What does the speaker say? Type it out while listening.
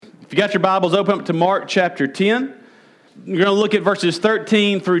If you got your Bibles, open up to Mark chapter 10. We're going to look at verses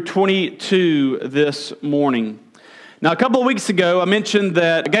 13 through 22 this morning. Now, a couple of weeks ago, I mentioned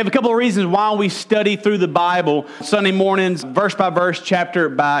that I gave a couple of reasons why we study through the Bible Sunday mornings, verse by verse, chapter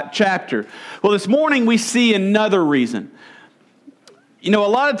by chapter. Well, this morning we see another reason. You know, a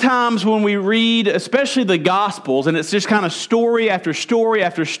lot of times when we read, especially the Gospels, and it's just kind of story after story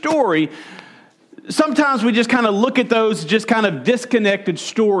after story, sometimes we just kind of look at those just kind of disconnected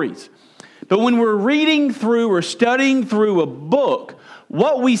stories. But when we're reading through or studying through a book,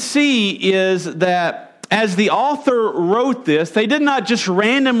 what we see is that as the author wrote this, they did not just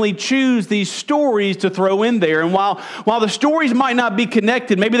randomly choose these stories to throw in there. And while the stories might not be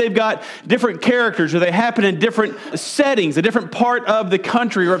connected, maybe they've got different characters or they happen in different settings, a different part of the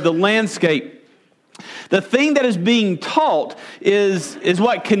country or of the landscape. The thing that is being taught is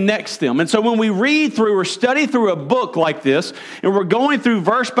what connects them. And so when we read through or study through a book like this, and we're going through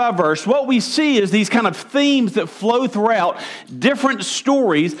verse by verse, what we see is these kind of themes that flow throughout different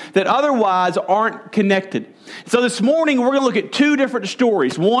stories that otherwise aren't connected. So this morning, we're going to look at two different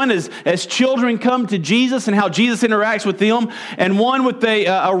stories. One is as children come to Jesus and how Jesus interacts with them, and one with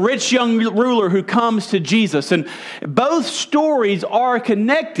a rich young ruler who comes to Jesus. And both stories are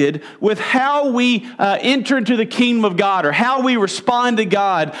connected with how we enter into the kingdom of God, or how we respond to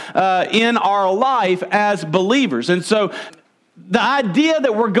God in our life as believers. And so the idea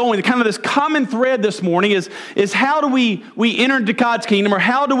that we're going, kind of this common thread this morning is how do we enter into God's kingdom, or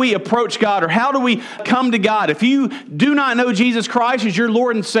how do we approach God, or how do we come to God? If you do not know Jesus Christ as your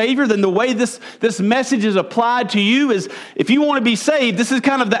Lord and Savior, then the way this message is applied to you is, if you want to be saved, this is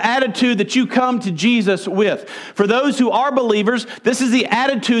kind of the attitude that you come to Jesus with. For those who are believers, this is the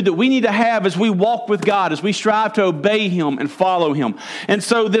attitude that we need to have as we walk with God, as we strive to obey Him and follow Him. And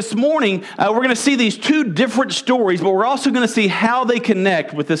so this morning, we're going to see these two different stories, but we're also going to see how they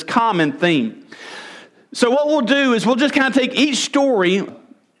connect with this common theme. So what we'll do is we'll just kind of take each story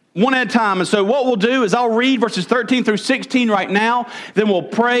one at a time. And so what we'll do is I'll read verses 13 through 16 right now, then we'll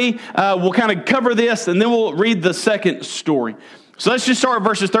pray, we'll kind of cover this, and then we'll read the second story. So let's just start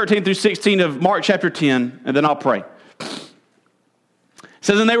verses 13 through 16 of Mark chapter 10, and then I'll pray. It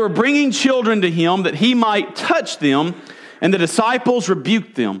says, "And they were bringing children to him that he might touch them, and the disciples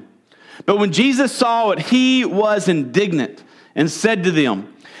rebuked them. But when Jesus saw it, he was indignant, and said to them,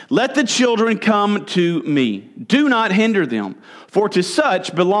 'Let the children come to me. Do not hinder them, for to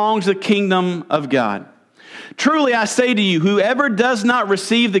such belongs the kingdom of God. Truly I say to you, whoever does not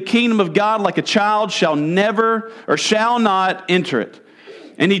receive the kingdom of God like a child shall not enter it.'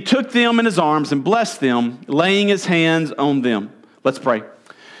 And he took them in his arms and blessed them, laying his hands on them." Let's pray.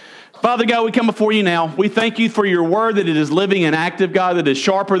 Father God, we come before you now. We thank you for your word, that it is living and active, God, that is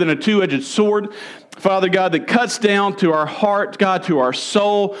sharper than a two-edged sword. Father God, that cuts down to our heart, God, to our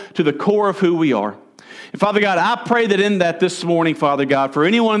soul, to the core of who we are. And Father God, I pray that in that this morning, Father God, for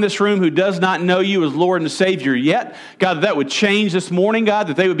anyone in this room who does not know you as Lord and Savior yet, God, that would change this morning, God,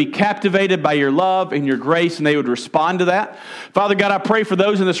 that they would be captivated by your love and your grace, and they would respond to that. Father God, I pray for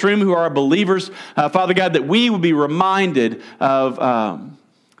those in this room who are believers, Father God, that we would be reminded of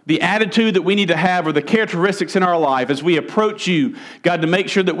the attitude that we need to have, or the characteristics in our life as we approach you, God, to make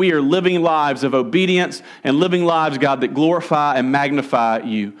sure that we are living lives of obedience and living lives, God, that glorify and magnify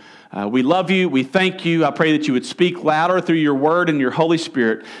you. We love you. We thank you. I pray that you would speak louder through your word and your Holy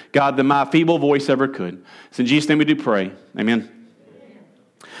Spirit, God, than my feeble voice ever could. It's in Jesus' name we do pray. Amen.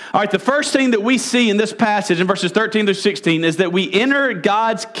 All right, the first thing that we see in this passage in verses 13 through 16 is that we enter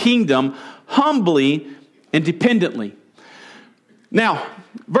God's kingdom humbly and dependently. Now,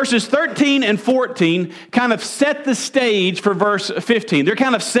 verses 13 and 14 kind of set the stage for verse 15. They're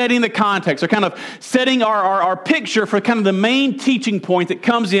kind of setting the context. They're kind of setting our picture for kind of the main teaching point that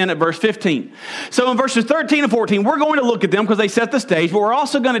comes in at verse 15. So in verses 13 and 14, we're going to look at them because they set the stage, but we're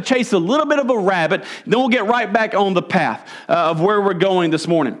also going to chase a little bit of a rabbit. Then we'll get right back on the path of where we're going this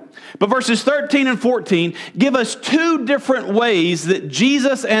morning. But verses 13 and 14 give us two different ways that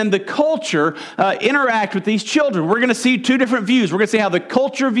Jesus and the culture interact with these children. We're going to see two different views. We're going to see how the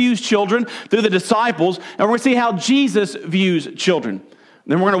culture views children through the disciples, and we're going to see how Jesus views children.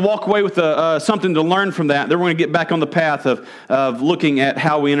 Then we're going to walk away with something to learn from that. Then we're going to get back on the path of looking at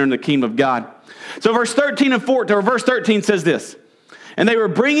how we enter the kingdom of God. So verse 13 says this, "And they were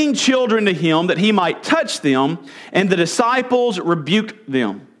bringing children to him that he might touch them, and the disciples rebuked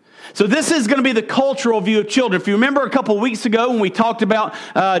them. So this is going to be the cultural view of children. If you remember a couple of weeks ago when we talked about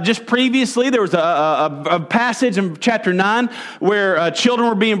just previously, there was a passage in chapter 9 where children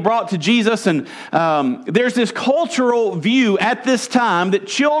were being brought to Jesus. And there's this cultural view at this time that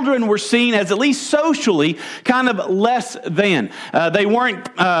children were seen as, at least socially, kind of less than. They weren't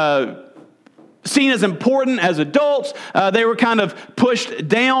seen as important as adults. They were kind of pushed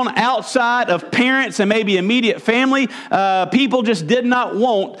down outside of parents and maybe immediate family. People just did not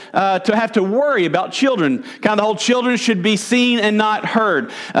want to have to worry about children. Kind of the whole children should be seen and not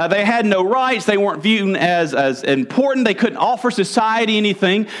heard. They had no rights. They weren't viewed as important. They couldn't offer society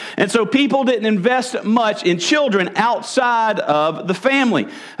anything. And so people didn't invest much in children outside of the family.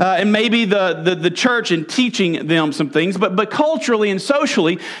 And maybe the church in teaching them some things. But culturally and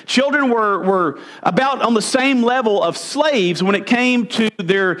socially, children were about on the same level of slaves when it came to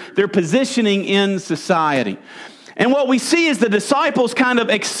their positioning in society. And what we see is the disciples kind of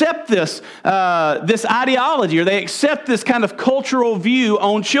accept this ideology, or they accept this kind of cultural view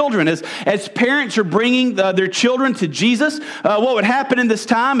on children. As parents are bringing their children to Jesus, what would happen in this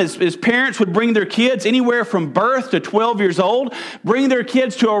time is parents would bring their kids anywhere from birth to 12 years old, bring their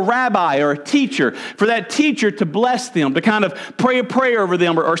kids to a rabbi or a teacher, for that teacher to bless them, to kind of pray a prayer over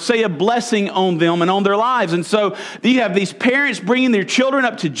them or say a blessing on them and on their lives. And so you have these parents bringing their children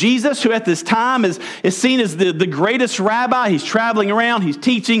up to Jesus, who at this time is seen as the greatest rabbi. He's traveling around, he's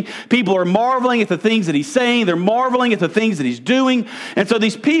teaching. People are marveling at the things that he's saying. They're marveling at the things that he's doing. And so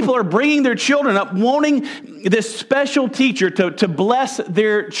these people are bringing their children up, wanting this special teacher to bless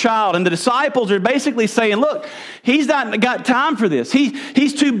their child. And the disciples are basically saying, look, he's not got time for this.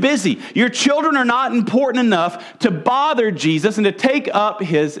 He's too busy. Your children are not important enough to bother Jesus and to take up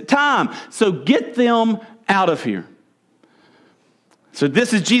his time. So get them out of here. So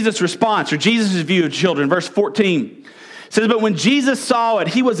this is Jesus' response, or Jesus' view of children. Verse 14 says, but when Jesus saw it,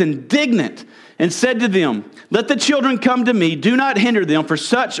 he was indignant and said to them, let the children come to me. Do not hinder them, for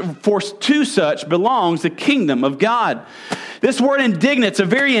to such belongs the kingdom of God. This word indignant is a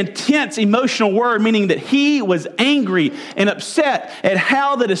very intense emotional word, meaning that he was angry and upset at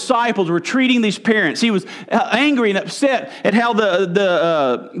how the disciples were treating these parents. He was angry and upset at how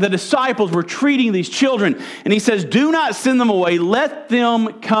the disciples were treating these children. And he says, do not send them away. Let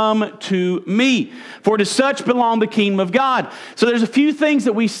them come to me, for to such belong the kingdom of God. So there's a few things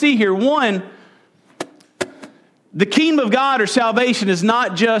that we see here. One, the kingdom of God or salvation is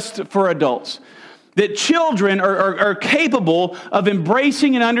not just for adults. That children are capable of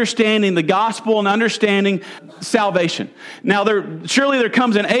embracing and understanding the gospel and understanding salvation. Now, surely there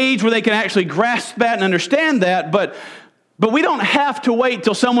comes an age where they can actually grasp that and understand that, but we don't have to wait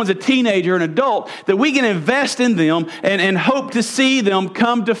till someone's a teenager or an adult, that we can invest in them and hope to see them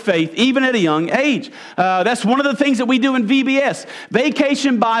come to faith, even at a young age. That's one of the things that we do in VBS.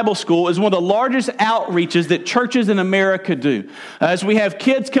 Vacation Bible School is one of the largest outreaches that churches in America do. As we have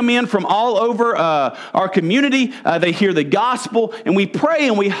kids come in from all over our community, they hear the gospel, and we pray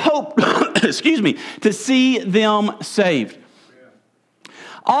and we hope, to see them saved.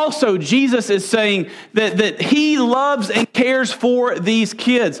 Also, Jesus is saying that he loves and cares for these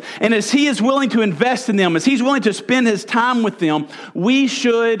kids. And as he is willing to invest in them, as he's willing to spend his time with them, we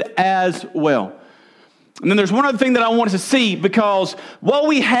should as well. And then there's one other thing that I want us to see, because what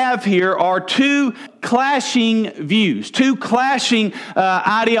we have here are two clashing views, two clashing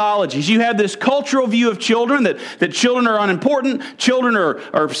ideologies. You have this cultural view of children, that children are unimportant, children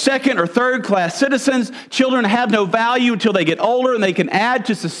are second or third class citizens, children have no value until they get older and they can add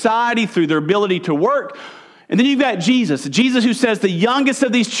to society through their ability to work. And then you've got Jesus who says, the youngest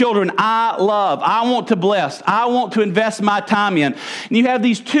of these children I love, I want to bless, I want to invest my time in. And you have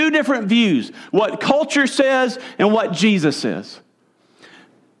these two different views, what culture says and what Jesus says.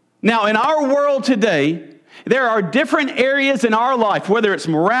 Now, in our world today, there are different areas in our life, whether it's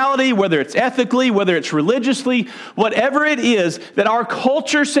morality, whether it's ethically, whether it's religiously, whatever it is, that our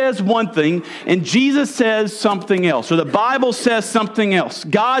culture says one thing and Jesus says something else, or the Bible says something else.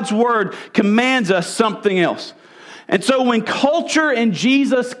 God's word commands us something else. And so when culture and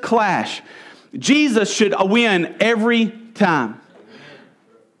Jesus clash, Jesus should win every time.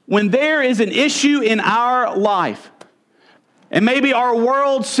 When there is an issue in our life, and maybe our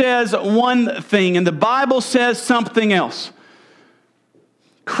world says one thing and the Bible says something else,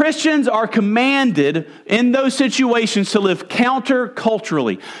 Christians are commanded in those situations to live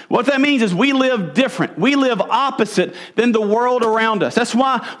counter-culturally. What that means is we live different. We live opposite than the world around us. That's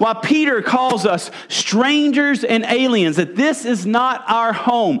why Peter calls us strangers and aliens, that this is not our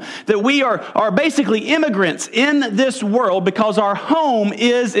home, that we are basically immigrants in this world because our home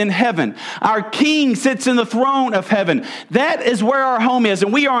is in heaven. Our King sits in the throne of heaven. That is where our home is,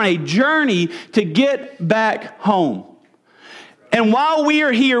 and we are on a journey to get back home. And while we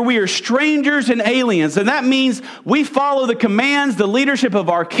are here, we are strangers and aliens. And that means we follow the commands, the leadership of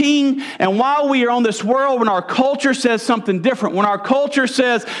our King. And while we are on this world, when our culture says something different, when our culture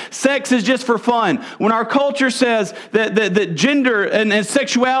says sex is just for fun, when our culture says that gender and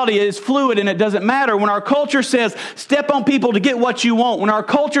sexuality is fluid and it doesn't matter, when our culture says step on people to get what you want, when our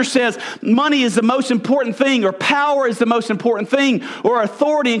culture says money is the most important thing, or power is the most important thing, or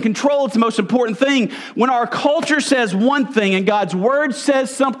authority and control is the most important thing, when our culture says one thing and God's word says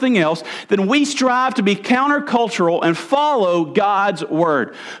something else, then we strive to be countercultural and follow God's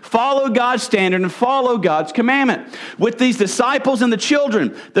word, follow God's standard, and follow God's commandment. With these disciples and the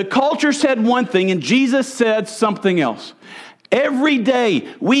children, the culture said one thing and Jesus said something else. Every day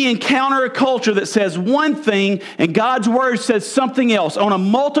we encounter a culture that says one thing and God's word says something else on a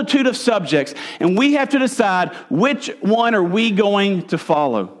multitude of subjects, and we have to decide which one are we going to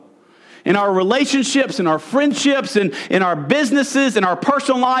follow. In our relationships, in our friendships, in our businesses, in our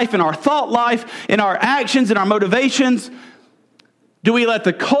personal life, in our thought life, in our actions, in our motivations, do we let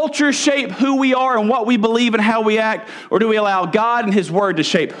the culture shape who we are and what we believe and how we act, or do we allow God and His Word to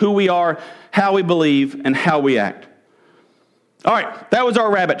shape who we are, how we believe, and how we act? All right, that was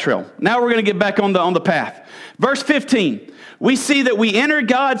our rabbit trail. Now we're going to get back on the path. Verse 15, we see that we enter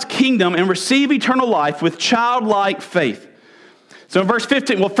God's kingdom and receive eternal life with childlike faith. So in verse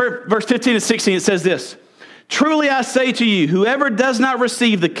 15 and 16, it says this: "Truly I say to you, whoever does not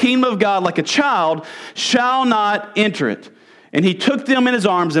receive the kingdom of God like a child shall not enter it. And He took them in His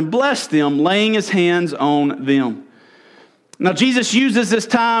arms and blessed them, laying His hands on them." Now Jesus uses this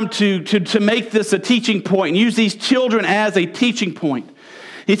time to make this a teaching point and use these children as a teaching point.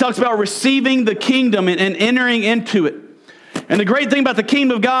 He talks about receiving the kingdom and entering into it. And the great thing about the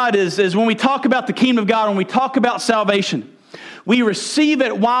kingdom of God is when we talk about the kingdom of God, when we talk about salvation, we receive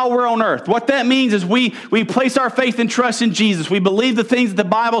it while we're on earth. What that means is we place our faith and trust in Jesus. We believe the things that the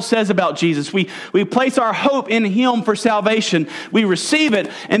Bible says about Jesus. We place our hope in Him for salvation. We receive it,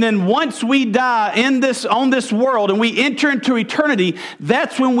 and then once we die on this world and we enter into eternity,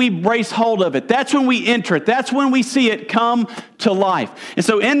 that's when we brace hold of it. That's when we enter it. That's when we see it come to life. And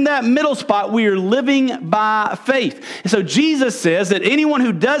so in that middle spot, we are living by faith. And so Jesus says that anyone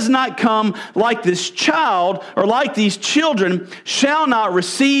who does not come like this child or like these children shall not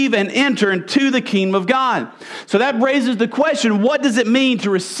receive and enter into the kingdom of God. So that raises the question, what does it mean to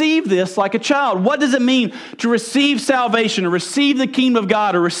receive this like a child? What does it mean to receive salvation or receive the kingdom of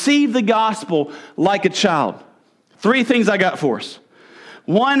God or receive the gospel like a child? 3 things I got for us.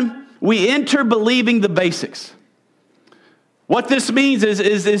 1, we enter believing the basics. What this means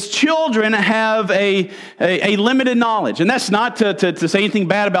is children have a limited knowledge. And that's not to say anything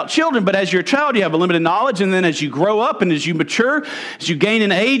bad about children, but as you're a child, you have a limited knowledge. And then as you grow up and as you mature, as you gain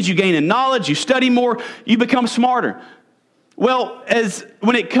in age, you gain in knowledge, you study more, you become smarter. Well,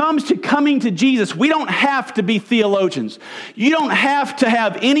 when it comes to coming to Jesus, we don't have to be theologians. You don't have to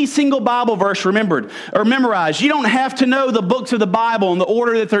have any single Bible verse remembered or memorized. You don't have to know the books of the Bible and the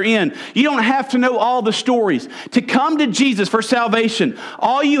order that they're in. You don't have to know all the stories. To come to Jesus for salvation,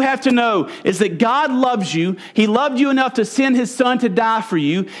 all you have to know is that God loves you. He loved you enough to send His Son to die for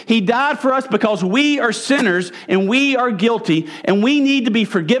you. He died for us because we are sinners and we are guilty, and we need to be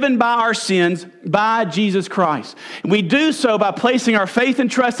forgiven by our sins by Jesus Christ. And we do so by placing our faith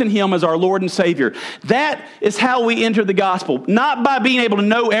and trust in Him as our Lord and Savior. That is how we enter the gospel. Not by being able to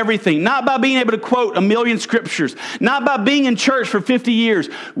know everything. Not by being able to quote 1,000,000 scriptures. Not by being in church for 50 years.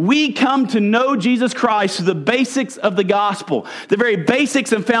 We come to know Jesus Christ through the basics of the gospel. The very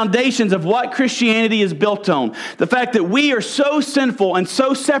basics and foundations of what Christianity is built on. The fact that we are so sinful and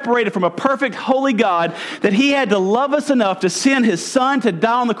so separated from a perfect, holy God that He had to love us enough to send His Son to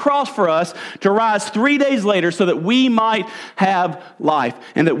die on the cross for us, to rise 3 days later so that we might have life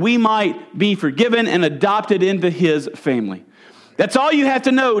and that we might be forgiven and adopted into His family. That's all you have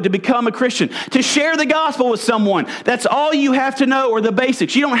to know to become a Christian. To share the gospel with someone, that's all you have to know, or the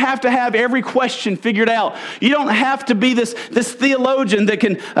basics. You don't have to have every question figured out. You don't have to be this theologian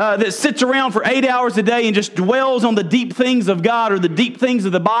that sits around for 8 hours a day and just dwells on the deep things of God or the deep things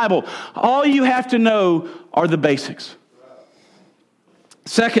of the Bible. All you have to know are the basics.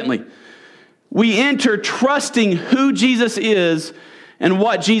 Secondly, we enter trusting who Jesus is and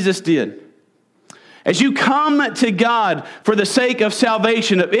what Jesus did. As you come to God for the sake of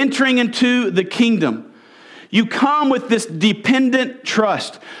salvation, of entering into the kingdom, you come with this dependent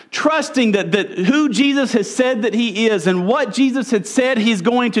trust, trusting that who Jesus has said that he is and what Jesus had said he's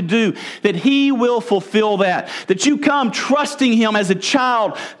going to do, that he will fulfill that. That you come trusting him as a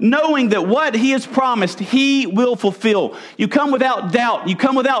child, knowing that what he has promised, he will fulfill. You come without doubt. You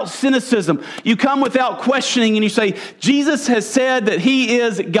come without cynicism. You come without questioning, and you say, Jesus has said that he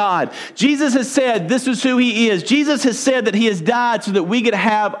is God. Jesus has said this is who he is. Jesus has said that he has died so that we could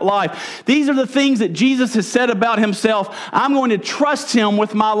have life. These are the things that Jesus has said about himself. I'm going to trust him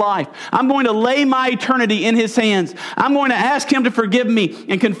with my life. I'm going to lay my eternity in his hands. I'm going to ask him to forgive me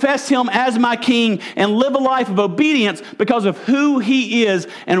and confess him as my king and live a life of obedience because of who he is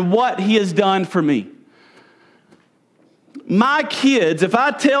and what he has done for me. My kids, if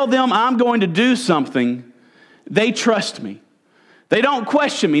I tell them I'm going to do something, they trust me. They don't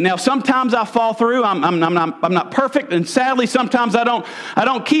question me. Now, sometimes I fall through. I'm not perfect, and sadly, sometimes I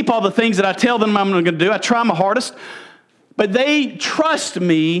don't keep all the things that I tell them I'm going to do. I try my hardest, but they trust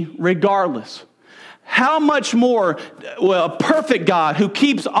me regardless. How much more, a perfect God who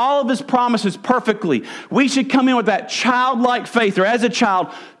keeps all of his promises perfectly, we should come in with that childlike faith, or as a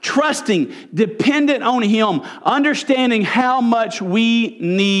child, trusting, dependent on him, understanding how much we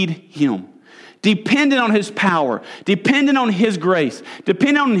need him. Dependent on his power, dependent on his grace,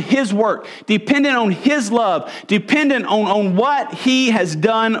 dependent on his work, dependent on his love, dependent on what he has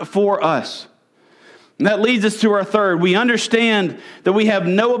done for us. And that leads us to our third. We understand that we have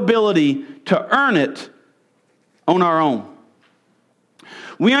no ability to earn it on our own.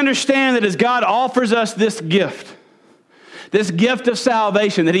 We understand that as God offers us this gift of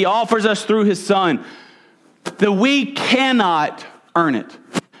salvation that he offers us through his Son, that we cannot earn it.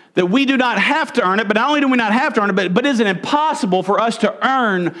 That we do not have to earn it, but not only do we not have to earn it, but it is impossible for us to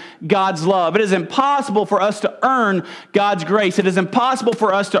earn God's love. It is impossible for us to earn God's grace. It is impossible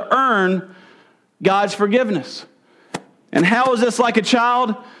for us to earn God's forgiveness. And how is this like a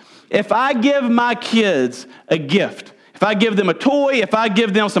child? If I give my kids a gift, if I give them a toy, if I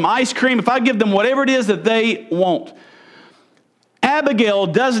give them some ice cream, if I give them whatever it is that they want, Abigail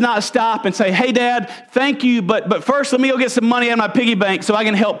does not stop and say, hey, Dad, thank you, but first let me go get some money out of my piggy bank so I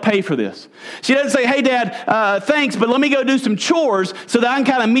can help pay for this. She doesn't say, hey, Dad, thanks, but let me go do some chores so that I can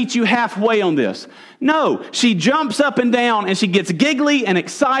kind of meet you halfway on this. No, she jumps up and down and she gets giggly and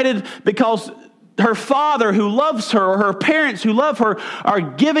excited because her father who loves her, or her parents who love her, are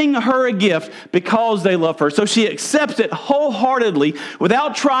giving her a gift because they love her. So she accepts it wholeheartedly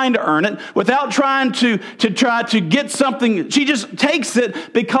without trying to earn it, without trying to try to get something. She just takes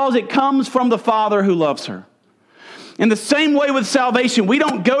it because it comes from the Father who loves her. In the same way with salvation, we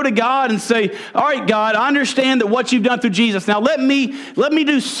don't go to God and say, all right, God, I understand that what you've done through Jesus. Now let me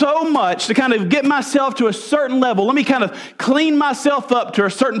do so much to kind of get myself to a certain level. Let me kind of clean myself up to a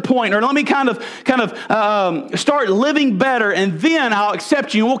certain point, or let me kind of start living better, and then I'll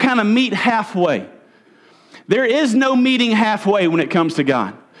accept you and we'll kind of meet halfway. There is no meeting halfway when it comes to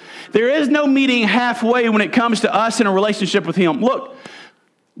God. There is no meeting halfway when it comes to us in a relationship with him. Look,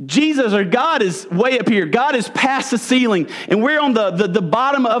 Jesus, or God, is way up here. God is past the ceiling, and we're on the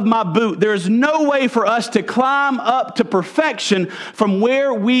bottom of my boot. There is no way for us to climb up to perfection from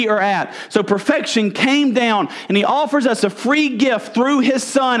where we are at. So perfection came down, and he offers us a free gift through his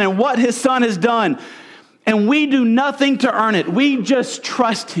Son and what his Son has done. And we do nothing to earn it. We just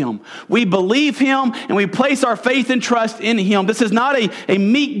trust him. We believe him, and we place our faith and trust in him. This is not a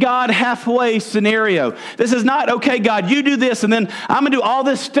meet God halfway scenario. This is not, okay, God, you do this, and then I'm going to do all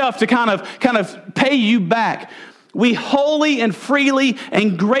this stuff to kind of pay you back. We wholly and freely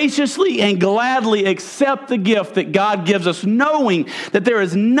and graciously and gladly accept the gift that God gives us, knowing that there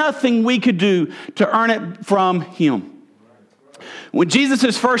is nothing we could do to earn it from him. When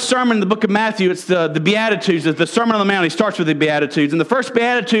Jesus' first sermon in the book of Matthew, it's the Beatitudes, it's the Sermon on the Mount. He starts with the Beatitudes. And the first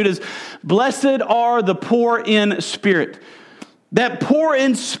Beatitude is, blessed are the poor in spirit. That poor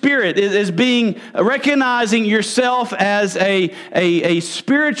in spirit is being recognizing yourself as a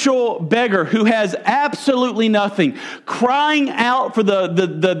spiritual beggar who has absolutely nothing, crying out for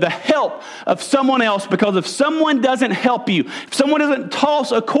the help of someone else, because if someone doesn't help you, if someone doesn't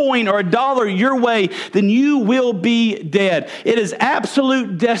toss a coin or a dollar your way, then you will be dead. It is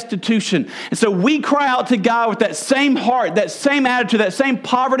absolute destitution. And so we cry out to God with that same heart, that same attitude, that same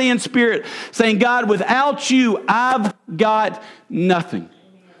poverty in spirit, saying, God, without you, I've got nothing.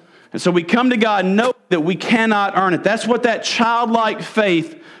 And so we come to God knowing that we cannot earn it. That's what that childlike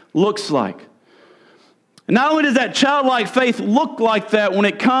faith looks like. And not only does that childlike faith look like that when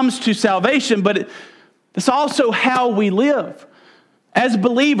it comes to salvation, but it's also how we live. As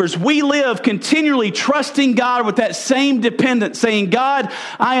believers, we live continually trusting God with that same dependence, saying, God,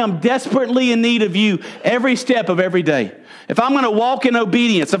 I am desperately in need of you every step of every day. If I'm going to walk in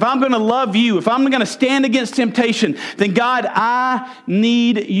obedience, if I'm going to love you, if I'm going to stand against temptation, then God, I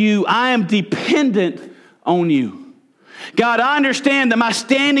need you. I am dependent on you. God, I understand that my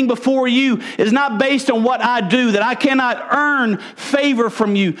standing before you is not based on what I do, that I cannot earn favor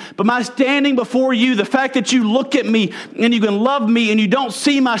from you. But my standing before you, the fact that you look at me and you can love me and you don't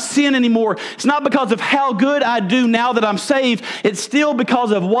see my sin anymore, it's not because of how good I do now that I'm saved. It's still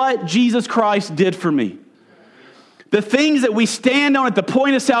because of what Jesus Christ did for me. The things that we stand on at the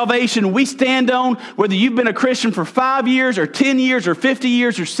point of salvation, we stand on whether you've been a Christian for 5 years or 10 years or 50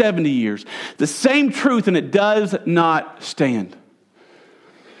 years or 70 years. The same truth, and it does not stand.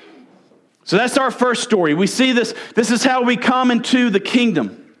 So that's our first story. We see this. This is how we come into the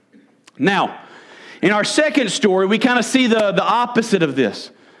kingdom. Now, in our second story, we kind of see the opposite of this.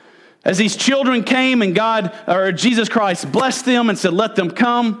 As these children came and Jesus Christ blessed them and said, let them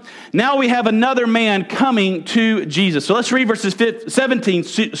come. Now we have another man coming to Jesus. So let's read verses 17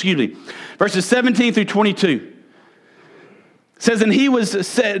 through 22. It says,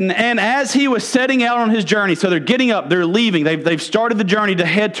 and as he was setting out on his journey, so they're getting up, they're leaving, they've started the journey to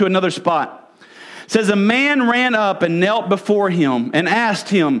head to another spot. It says, a man ran up and knelt before him and asked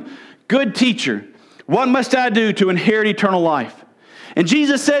him, good teacher, what must I do to inherit eternal life? And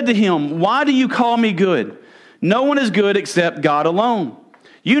Jesus said to him, why do you call me good? No one is good except God alone.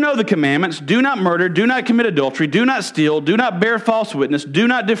 You know the commandments. Do not murder. Do not commit adultery. Do not steal. Do not bear false witness. Do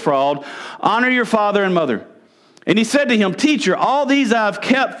not defraud. Honor your father and mother. And he said to him, teacher, all these I have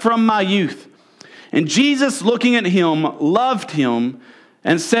kept from my youth. And Jesus, looking at him, loved him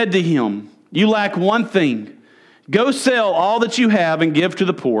and said to him, you lack one thing. Go sell all that you have and give to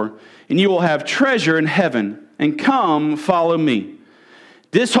the poor, and you will have treasure in heaven. And come, follow me.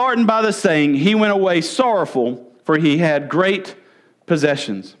 Disheartened by the saying, he went away sorrowful, for he had great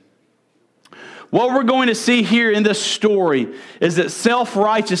possessions. What we're going to see here in this story is that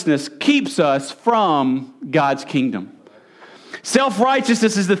self-righteousness keeps us from God's kingdom.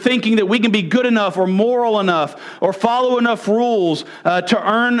 Self-righteousness is the thinking that we can be good enough or moral enough or follow enough rules to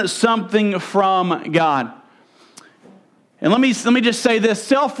earn something from God. And let me just say this,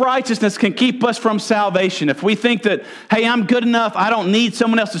 self-righteousness can keep us from salvation. If we think that, hey, I'm good enough, I don't need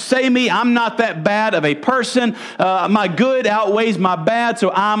someone else to save me, I'm not that bad of a person, my good outweighs my bad, so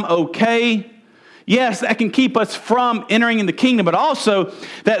I'm okay. Yes, that can keep us from entering in the kingdom, but also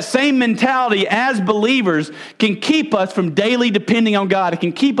that same mentality as believers can keep us from daily depending on God. It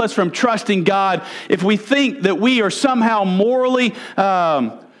can keep us from trusting God if we think that we are somehow morally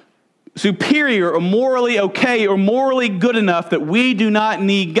superior or morally okay or morally good enough that we do not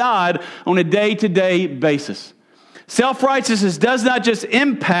need God on a day-to-day basis. Self-righteousness does not just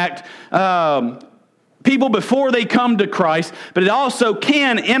impact people before they come to Christ, but it also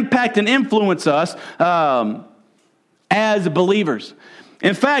can impact and influence us as believers.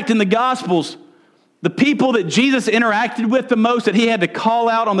 In fact, in the Gospels, the people that Jesus interacted with the most, that he had to call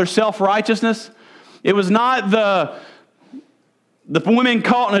out on their self-righteousness, it was not the women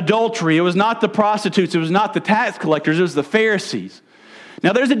caught in adultery. It was not the prostitutes. It was not the tax collectors. It was the Pharisees.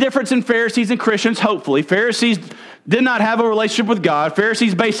 Now, there's a difference in Pharisees and Christians, hopefully. Pharisees did not have a relationship with God.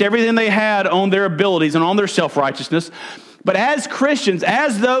 Pharisees based everything they had on their abilities and on their self-righteousness. But as Christians,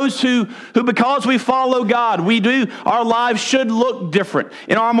 as those who because we follow God, our lives should look different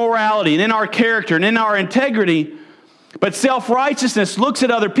in our morality and in our character and in our integrity. But self-righteousness looks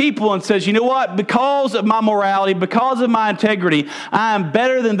at other people and says, you know what? Because of my morality, because of my integrity, I am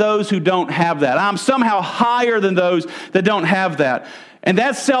better than those who don't have that. I'm somehow higher than those that don't have that. And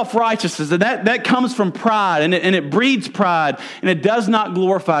that's self-righteousness. And that comes from pride, and it breeds pride, and it does not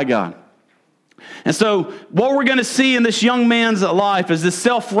glorify God. And so what we're going to see in this young man's life is this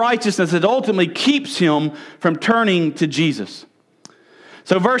self-righteousness that ultimately keeps him from turning to Jesus.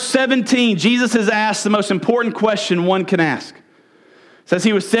 So verse 17, Jesus has asked the most important question one can ask. It says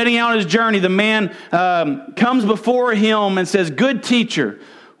he was setting out on his journey. The man comes before him and says, good teacher,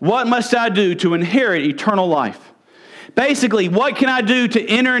 what must I do to inherit eternal life? Basically, what can I do to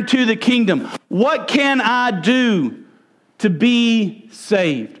enter into the kingdom? What can I do to be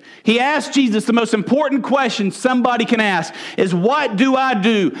saved? He asked Jesus the most important question somebody can ask is, what do I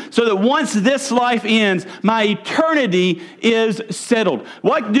do so that once this life ends, my eternity is settled?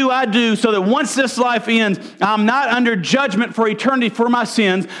 What do I do so that once this life ends, I'm not under judgment for eternity for my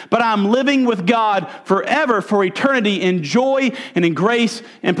sins, but I'm living with God forever for eternity in joy and in grace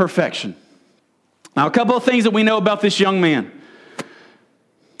and perfection? Now, a couple of things that we know about this young man.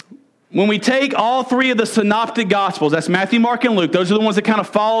 when we take all three of the synoptic gospels, that's Matthew, Mark, and Luke, those are the ones that kind of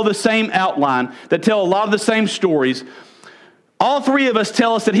follow the same outline, that tell a lot of the same stories. All three of us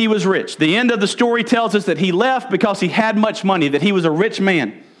tell us that he was rich. The end of the story tells us that he left because he had much money, that he was a rich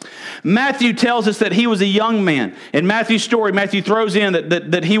man. Matthew tells us that he was a young man. In Matthew's story, Matthew throws in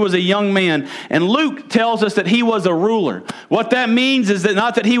that he was a young man. And Luke tells us that he was a ruler. What that means is that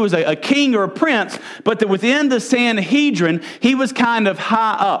not that he was a king or a prince, but that within the Sanhedrin, he was kind of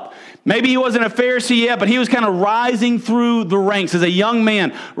high up. Maybe he wasn't a Pharisee yet, but he was kind of rising through the ranks as a young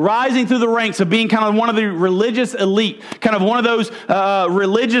man, rising through the ranks of being kind of one of the religious elite, kind of one of those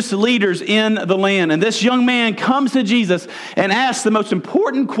religious leaders in the land. And this young man comes to Jesus and asks the most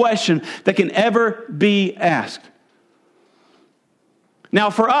important question that can ever be asked. Now,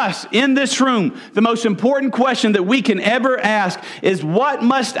 for us in this room, the most important question that we can ever ask is, what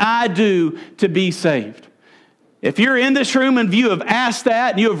must I do to be saved? If you're in this room and you have asked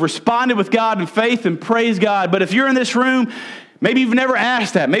that and you have responded with God in faith and praise God, but if you're in this room, maybe you've never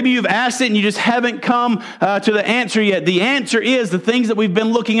asked that. Maybe you've asked it and you just haven't come to the answer yet. The answer is the things that we've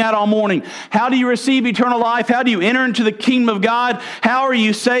been looking at all morning. How do you receive eternal life? How do you enter into the kingdom of God? How are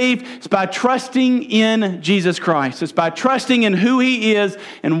you saved? It's by trusting in Jesus Christ. It's by trusting in who He is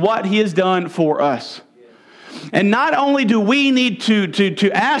and what He has done for us. And not only do we need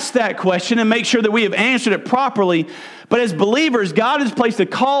to ask that question and make sure that we have answered it properly, but as believers, God has placed a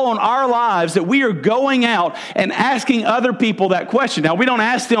call on our lives that we are going out and asking other people that question. Now, we don't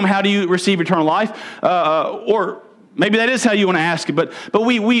ask them, how do you receive eternal life? Or maybe that is how you want to ask it. But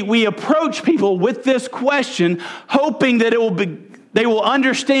we approach people with this question, hoping that they will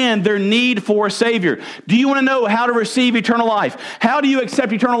understand their need for a Savior. Do you want to know how to receive eternal life? How do you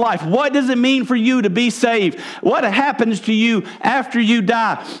accept eternal life? What does it mean for you to be saved? What happens to you after you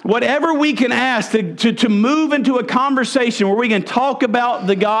die? Whatever we can ask to move into a conversation where we can talk about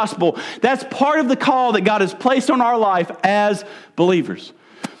the gospel, that's part of the call that God has placed on our life as believers.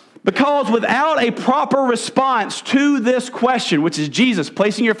 Because without a proper response to this question, which is Jesus,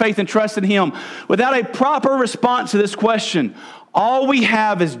 placing your faith and trust in Him, without a proper response to this question, all we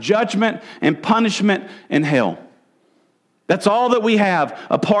have is judgment and punishment and hell. That's all that we have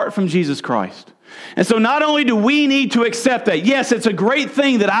apart from Jesus Christ. And so not only do we need to accept that, yes, it's a great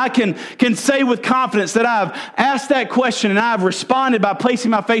thing that I can say with confidence that I've asked that question and I've responded by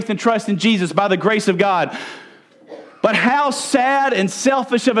placing my faith and trust in Jesus by the grace of God. But how sad and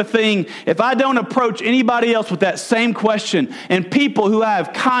selfish of a thing if I don't approach anybody else with that same question, and people who I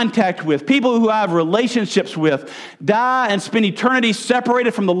have contact with, people who I have relationships with, die and spend eternity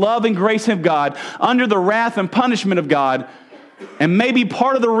separated from the love and grace of God, under the wrath and punishment of God. And maybe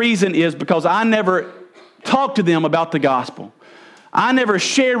part of the reason is because I never talked to them about the gospel. I never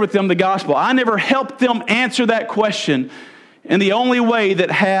shared with them the gospel. I never helped them answer that question in the only way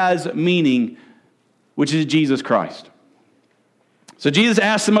that has meaning, which is Jesus Christ. So Jesus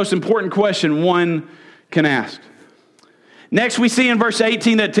asked the most important question one can ask. Next, we see in verse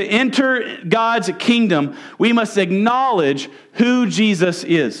 18 that to enter God's kingdom, we must acknowledge who Jesus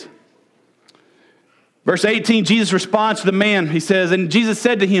is. Verse 18, Jesus responds to the man. He says, and Jesus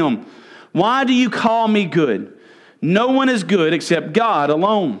said to him, "Why do you call me good? No one is good except God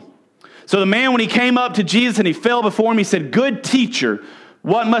alone." So the man, when he came up to Jesus and he fell before him, he said, "Good teacher,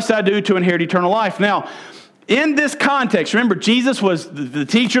 what must I do to inherit eternal life?" Now, in this context, remember, Jesus was the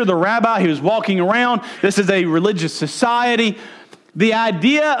teacher, the rabbi. He was walking around. This is a religious society. The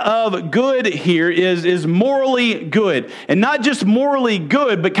idea of good here is morally good. And not just morally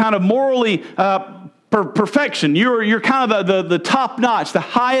good, but kind of morally perfection. You're kind of the top notch, the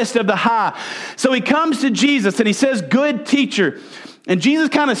highest of the high. So he comes to Jesus and he says, "Good teacher." And Jesus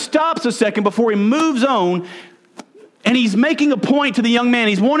kind of stops a second before he moves on. And he's making a point to the young man.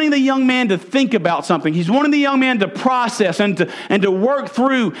 He's wanting the young man to think about something. He's wanting the young man to process and to work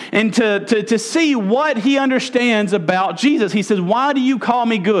through and to see what he understands about Jesus. He says, "Why do you call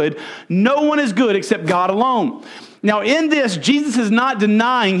me good? No one is good except God alone." Now, in this, Jesus is not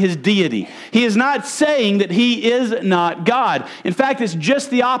denying his deity. He is not saying that he is not God. In fact, it's just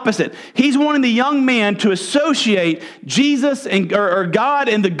the opposite. He's wanting the young man to associate Jesus or God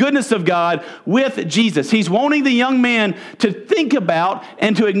and the goodness of God with Jesus. He's wanting the young man to think about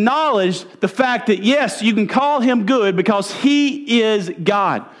and to acknowledge the fact that, yes, you can call him good because he is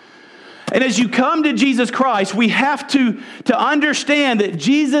God. And as you come to Jesus Christ, we have to understand that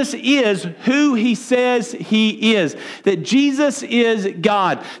Jesus is who he says he is. That Jesus is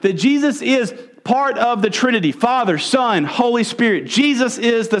God. That Jesus is part of the Trinity, Father, Son, Holy Spirit. Jesus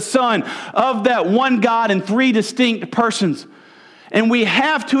is the Son of that one God in three distinct persons. And we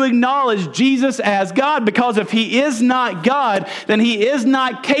have to acknowledge Jesus as God, because if he is not God, then he is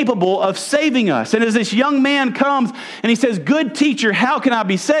not capable of saving us. And as this young man comes and he says, "Good teacher, how can I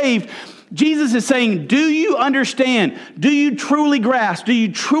be saved?" Jesus is saying, do you understand? Do you truly grasp? Do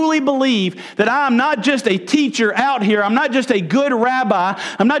you truly believe that I am not just a teacher out here? I'm not just a good rabbi.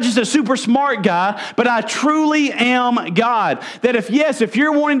 I'm not just a super smart guy, but I truly am God. That if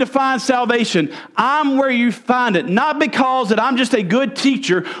you're wanting to find salvation, I'm where you find it. Not because that I'm just a good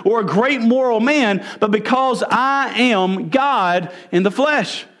teacher or a great moral man, but because I am God in the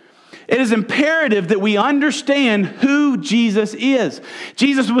flesh. It is imperative that we understand who Jesus is.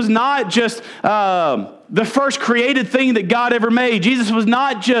 Jesus was not just the first created thing that God ever made. Jesus was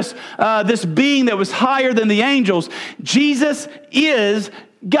not just this being that was higher than the angels. Jesus is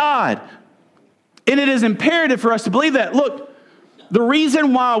God. And it is imperative for us to believe that. Look, the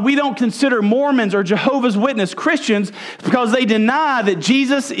reason why we don't consider Mormons or Jehovah's Witness Christians is because they deny that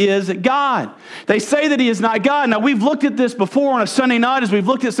Jesus is God. They say that he is not God. Now, we've looked at this before on a Sunday night as we've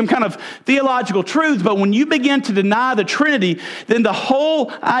looked at some kind of theological truths, but when you begin to deny the Trinity, then the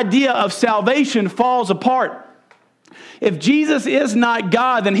whole idea of salvation falls apart. If Jesus is not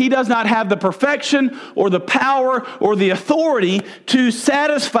God, then he does not have the perfection or the power or the authority to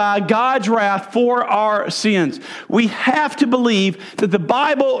satisfy God's wrath for our sins. We have to believe that the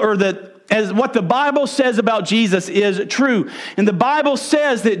Bible, or that as what the Bible says about Jesus is true. And the Bible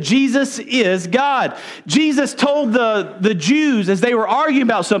says that Jesus is God. Jesus told the Jews as they were arguing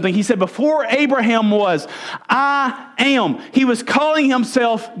about something, he said, before Abraham was, I am. He was calling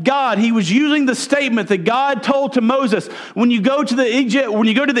himself God. He was using the statement that God told to Moses, when you go to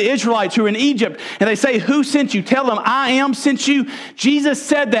the Israelites who are in Egypt and they say, who sent you? Tell them, I am sent you. Jesus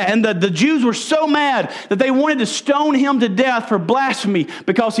said that, and the Jews were so mad that they wanted to stone him to death for blasphemy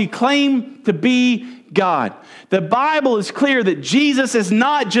because he claimed to be God. The Bible is clear that Jesus is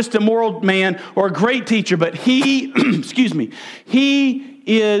not just a moral man or a great teacher, but he, he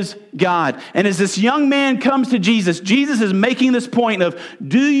is God. And as this young man comes to Jesus, Jesus is making this point of,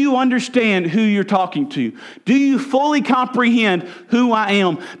 do you understand who you're talking to? Do you fully comprehend who I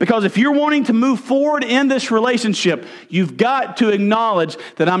am? Because if you're wanting to move forward in this relationship, you've got to acknowledge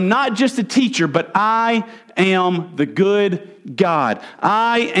that I'm not just a teacher, but I am the good God.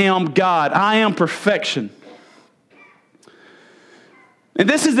 I am God. I am perfection. And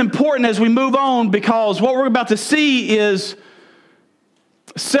this is important as we move on, because what we're about to see is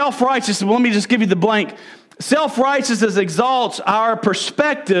self-righteousness. Well, let me just give you the blank. Self-righteousness exalts our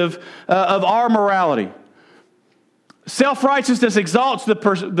perspective of our morality. Self-righteousness exalts the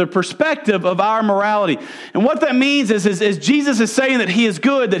perspective of our morality. And what that means is Jesus is saying that he is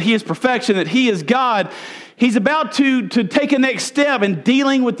good, that he is perfection, that he is God. He's about to take a next step in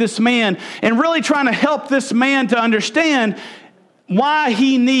dealing with this man and really trying to help this man to understand why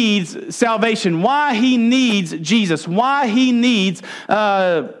he needs salvation, why he needs Jesus, why he needs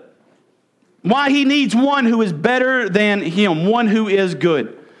one who is better than him, one who is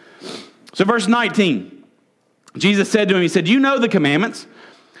good. So verse 19, Jesus said to him, he said, you know the commandments.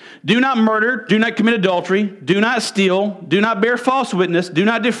 Do not murder, do not commit adultery, do not steal, do not bear false witness, do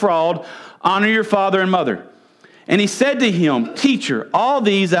not defraud, honor your father and mother. And he said to him, teacher, all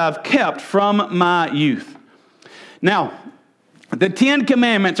these I've kept from my youth. Now, the 10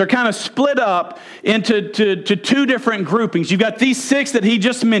 commandments are kind of split up into two different groupings. You've got these 6 that he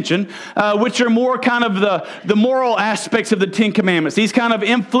just mentioned, which are more kind of the moral aspects of the 10 commandments. These kind of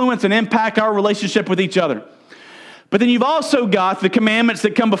influence and impact our relationship with each other. But then you've also got the commandments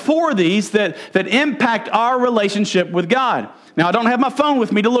that come before these that impact our relationship with God. Now, I don't have my phone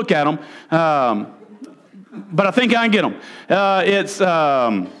with me to look at them, but I think I can get them.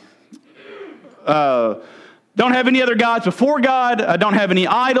 Don't have any other gods before God. Don't have any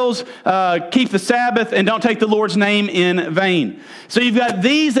idols. Keep the Sabbath, and don't take the Lord's name in vain. So you've got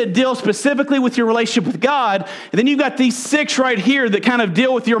these that deal specifically with your relationship with God, and then you've got these 6 right here that kind of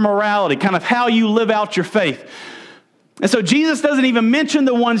deal with your morality, kind of how you live out your faith. And so Jesus doesn't even mention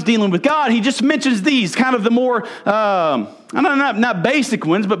the ones dealing with God. He just mentions these, kind of the more, not basic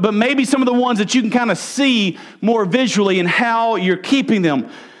ones, but maybe some of the ones that you can kind of see more visually in how you're keeping them.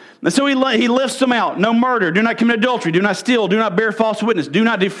 And so he lifts them out. No murder, do not commit adultery, do not steal, do not bear false witness, do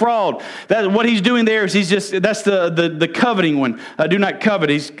not defraud. What he's doing there is that's the coveting one. Do not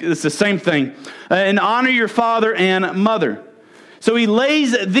covet. It's the same thing. And honor your father and mother. So he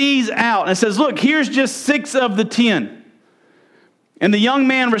lays these out and says, look, here's just 6 of the 10. And the young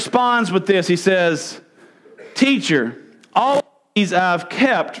man responds with this. He says, teacher, all these I've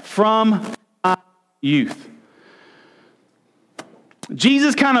kept from my youth.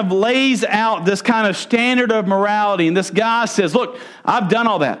 Jesus kind of lays out this kind of standard of morality, and this guy says, look, I've done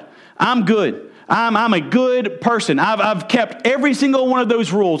all that. I'm good. I'm a good person. I've kept every single one of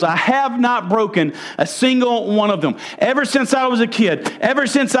those rules. I have not broken a single one of them. Ever since I was a kid, ever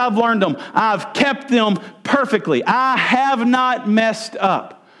since I've learned them, I've kept them perfectly. I have not messed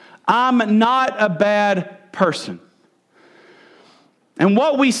up. I'm not a bad person. And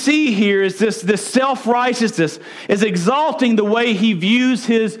what we see here is this self-righteousness is exalting the way he views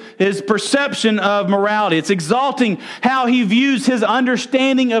his perception of morality. It's exalting how he views his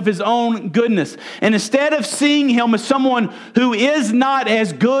understanding of his own goodness. And instead of seeing him as someone who is not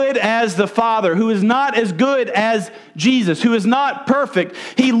as good as the Father, who is not as good as Jesus, who is not perfect,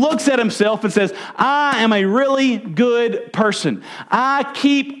 he looks at himself and says, I am a really good person. I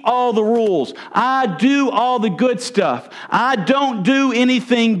keep all the rules. I do all the good stuff. I don't do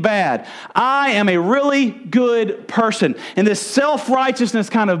anything bad. I am a really good person. And this self-righteousness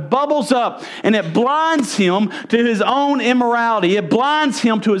kind of bubbles up, and it blinds him to his own immorality. It blinds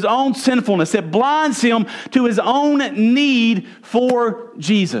him to his own sinfulness. It blinds him to his own need for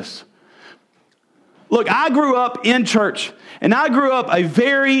Jesus. Look, I grew up in church, and I grew up a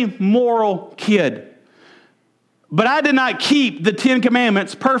very moral kid. But I did not keep the 10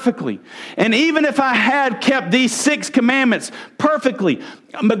 commandments perfectly. And even if I had kept these 6 commandments perfectly,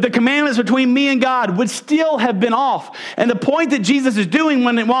 but the commandments between me and God would still have been off. And the point that Jesus is doing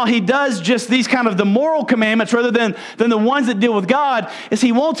while he does just these kind of the moral commandments rather than the ones that deal with God is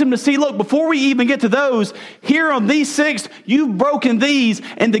he wants him to see, look, before we even get to those, here on these 6, you've broken these,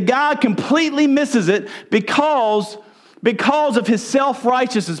 and the guy completely misses it because of his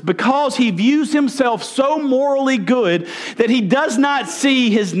self-righteousness, because he views himself so morally good that he does not see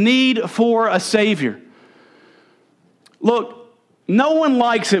his need for a Savior. Look, no one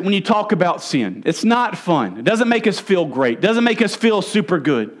likes it when you talk about sin. It's not fun. It doesn't make us feel great. It doesn't make us feel super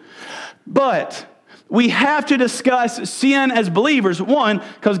good. But we have to discuss sin as believers, one,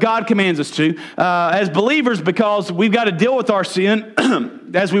 because God commands us to, as believers because we've got to deal with our sin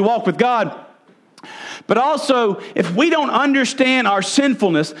as we walk with God. But also, if we don't understand our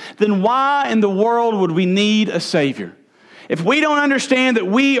sinfulness, then why in the world would we need a Savior? If we don't understand that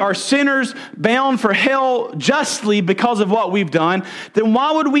we are sinners bound for hell justly because of what we've done, then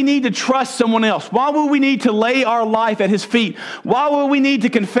why would we need to trust someone else? Why would we need to lay our life at his feet? Why would we need to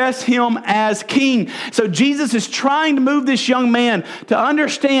confess him as king? So Jesus is trying to move this young man to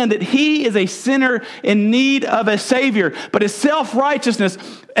understand that he is a sinner in need of a Savior. But his self-righteousness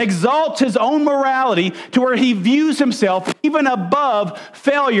exalts his own morality to where he views himself even above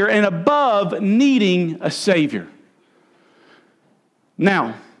failure and above needing a Savior.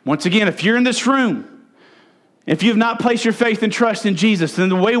 Now, once again, if you're in this room, if you have not placed your faith and trust in Jesus, then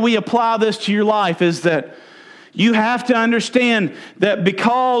the way we apply this to your life is that you have to understand that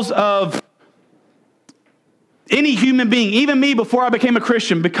because of any human being, even me before I became a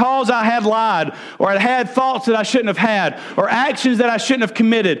Christian, because I had lied, or I had thoughts that I shouldn't have had, or actions that I shouldn't have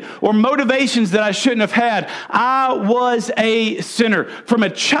committed, or motivations that I shouldn't have had, I was a sinner. From a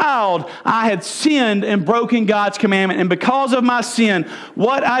child, I had sinned and broken God's commandment. And because of my sin,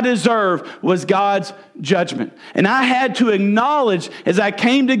 what I deserved was God's judgment. And I had to acknowledge, as I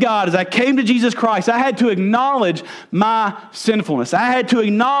came to God, as I came to Jesus Christ, I had to acknowledge my sinfulness. I had to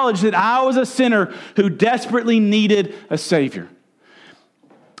acknowledge that I was a sinner who desperately needed a Savior.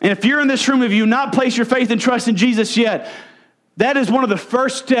 And if you're in this room, if you've not placed your faith and trust in Jesus yet, that is one of the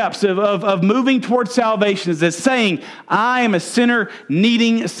first steps of moving towards salvation, is that saying, I am a sinner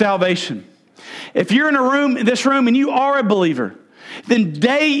needing salvation. If you're in this room and you are a believer, then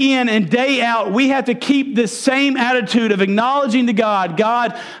day in and day out, we have to keep this same attitude of acknowledging to God,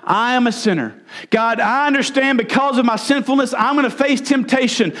 God, I am a sinner. God, I understand because of my sinfulness, I'm going to face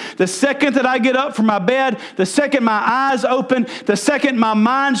temptation. The second that I get up from my bed, the second my eyes open, the second my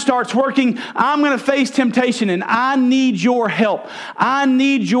mind starts working, I'm going to face temptation, and I need your help. I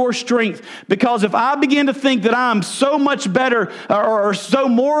need your strength, because if I begin to think that I'm so much better or so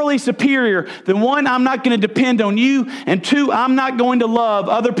morally superior, then one, I'm not going to depend on you, and two, I'm not going to love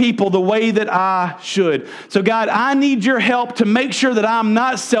other people the way that I should. So God, I need your help to make sure that I'm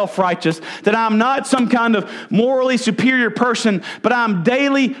not self-righteous, that I'm not some kind of morally superior person, but I'm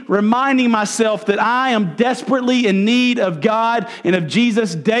daily reminding myself that I am desperately in need of God and of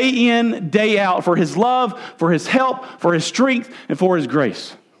Jesus day in, day out, for his love, for his help, for his strength, and for his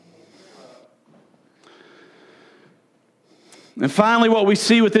grace. And finally, what we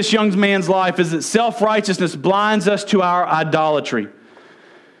see with this young man's life is that self-righteousness blinds us to our idolatry.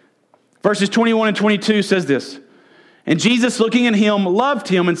 Verses 21 and 22 says this, and Jesus, looking at him, loved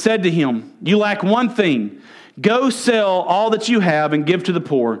him and said to him, you lack one thing. Go sell all that you have and give to the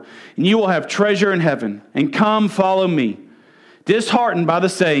poor, and you will have treasure in heaven. And come, follow me." Disheartened by the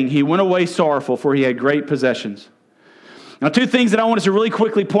saying, he went away sorrowful, for he had great possessions. Now, two things that I want us to really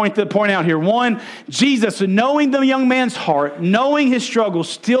quickly point out here. One, Jesus, knowing the young man's heart, knowing his struggles,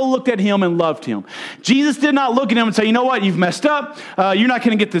 still looked at him and loved him. Jesus did not look at him and say, "You know what, you've messed up. You're not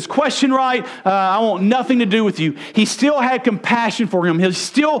going to get this question right. I want nothing to do with you." He still had compassion for him. He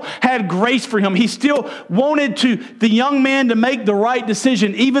still had grace for him. He still wanted the young man to make the right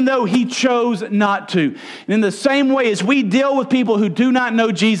decision, even though he chose not to. And in the same way, as we deal with people who do not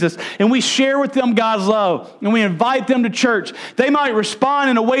know Jesus, and we share with them God's love, and we invite them to church, they might respond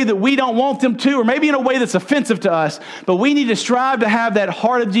in a way that we don't want them to, or maybe in a way that's offensive to us. But we need to strive to have that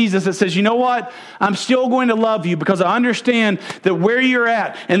heart of Jesus that says, "You know what? I'm still going to love you because I understand that where you're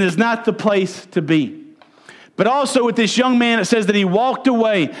at and is not the place to be." But also with this young man, it says that he walked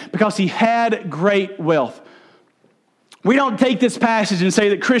away because he had great wealth. We don't take this passage and say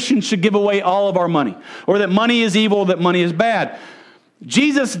that Christians should give away all of our money, or that money is evil, that money is bad.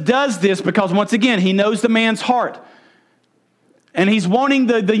 Jesus does this because, once again, he knows the man's heart. And he's wanting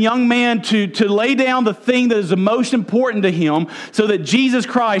the young man to lay down the thing that is the most important to him so that Jesus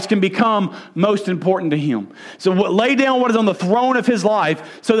Christ can become most important to him. So lay down what is on the throne of his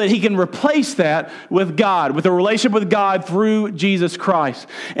life so that he can replace that with God, with a relationship with God through Jesus Christ.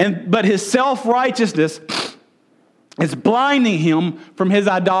 But his self-righteousness is blinding him from his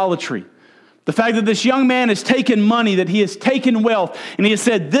idolatry. The fact that this young man has taken money, that he has taken wealth, and he has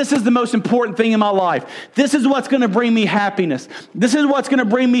said, "This is the most important thing in my life. This is what's going to bring me happiness. This is what's going to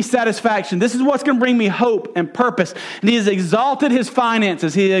bring me satisfaction. This is what's going to bring me hope and purpose." And he has exalted his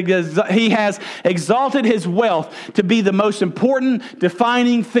finances. He has exalted his wealth to be the most important,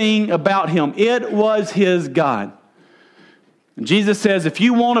 defining thing about him. It was his God. And Jesus says, if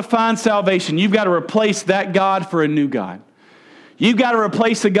you want to find salvation, you've got to replace that God for a new God. You've got to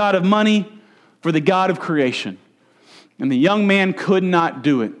replace the God of money for the God of creation. And the young man could not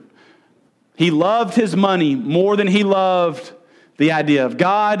do it. He loved his money more than he loved the idea of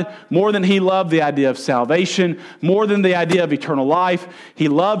God, more than he loved the idea of salvation, more than the idea of eternal life. He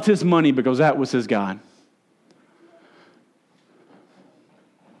loved his money because that was his God.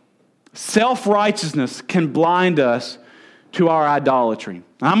 Self-righteousness can blind us to our idolatry.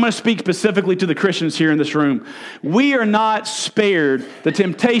 I'm going to speak specifically to the Christians here in this room. We are not spared the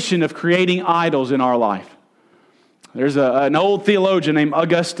temptation of creating idols in our life. There's an old theologian named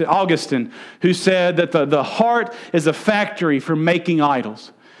Augustine who said that the heart is a factory for making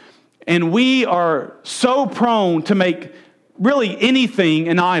idols. And we are so prone to make really anything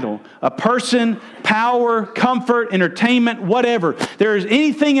an idol. A person, power, comfort, entertainment, whatever. There is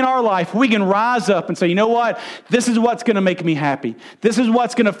anything in our life we can rise up and say, "You know what? This is what's going to make me happy. This is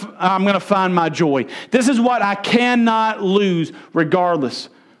what's I'm going to find my joy. This is what I cannot lose regardless."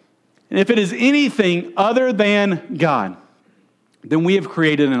 And if it is anything other than God, then we have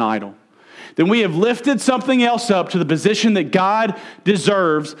created an idol. Then we have lifted something else up to the position that God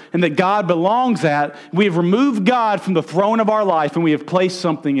deserves and that God belongs at. We have removed God from the throne of our life and we have placed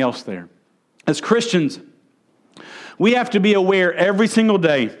something else there. As Christians, we have to be aware every single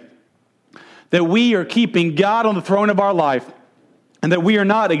day that we are keeping God on the throne of our life and that we are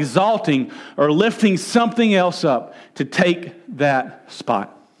not exalting or lifting something else up to take that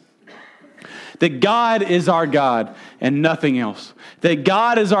spot. That God is our God and nothing else. That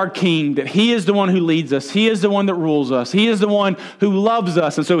God is our King, that He is the one who leads us. He is the one that rules us. He is the one who loves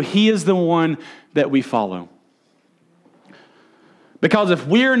us, and so He is the one that we follow. Because if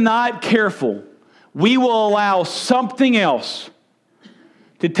we're not careful, we will allow something else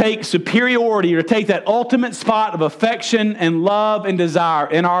to take superiority or to take that ultimate spot of affection and love and desire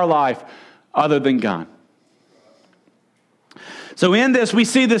in our life other than God. So in this, we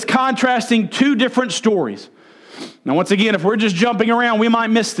see this contrasting two different stories. Now, once again, if we're just jumping around, we might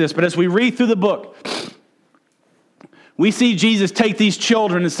miss this. But as we read through the book, we see Jesus take these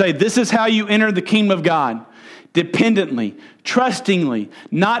children and say, this is how you enter the kingdom of God. Dependently, trustingly,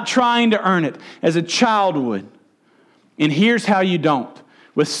 not trying to earn it as a child would. And here's how you don't.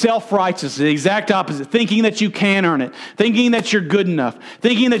 With self-righteousness, the exact opposite. Thinking that you can earn it. Thinking that you're good enough.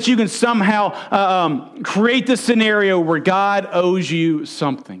 Thinking that you can somehow create the scenario where God owes you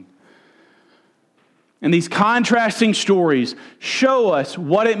something. And these contrasting stories show us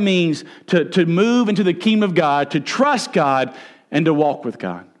what it means to move into the kingdom of God, to trust God, and to walk with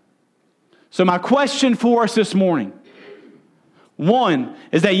God. So my question for us this morning, one,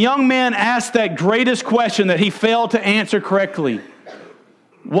 is that young man asked that greatest question that he failed to answer correctly.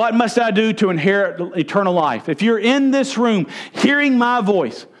 What must I do to inherit eternal life? If you're in this room hearing my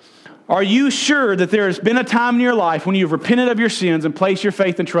voice, Are you sure that there has been a time in your life when you've repented of your sins and placed your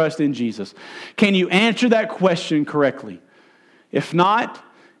faith and trust in Jesus? Can you answer that question correctly? If not,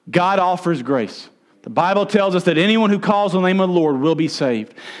 God offers grace. The Bible tells us that anyone who calls on the name of the Lord will be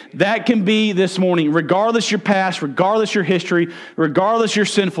saved. That can be this morning, regardless your past, regardless your history, regardless your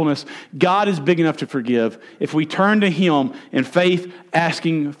sinfulness, God is big enough to forgive if we turn to Him in faith,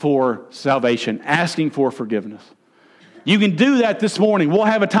 asking for salvation, asking for forgiveness. You can do that this morning. We'll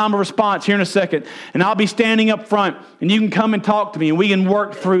have a time of response here in a second, and I'll be standing up front, and you can come and talk to me, and we can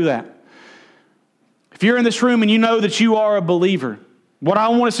work through that. If you're in this room and you know that you are a believer, what I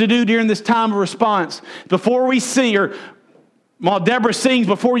want us to do during this time of response, before we sing, or while Deborah sings,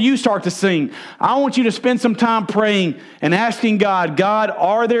 before you start to sing, I want you to spend some time praying and asking God, God,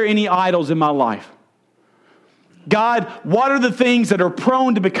 are there any idols in my life? God, what are the things that are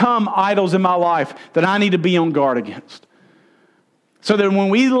prone to become idols in my life that I need to be on guard against? So that when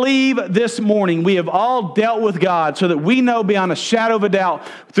we leave this morning, we have all dealt with God so that we know beyond a shadow of a doubt,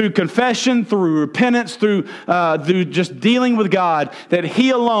 through confession, through repentance, through just dealing with God, that He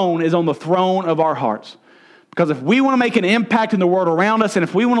alone is on the throne of our hearts. Because if we want to make an impact in the world around us, and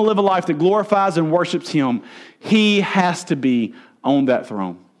if we want to live a life that glorifies and worships Him, He has to be on that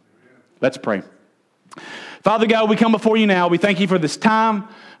throne. Let's pray. Father God, we come before you now. We thank you for this time.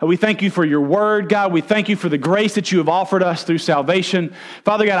 We thank you for your word, God. We thank you for the grace that you have offered us through salvation.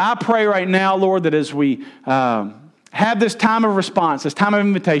 Father God, I pray right now, Lord, that as we have this time of response, this time of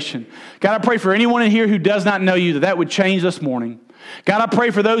invitation, God, I pray for anyone in here who does not know you, that would change this morning. God, I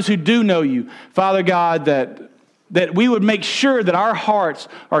pray for those who do know you, Father God, that we would make sure that our hearts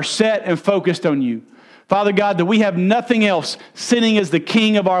are set and focused on you. Father God, that we have nothing else sitting as the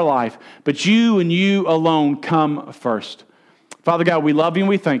king of our life, but you and you alone come first. Father God, we love you and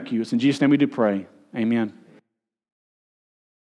we thank you. It's in Jesus' name we do pray. Amen.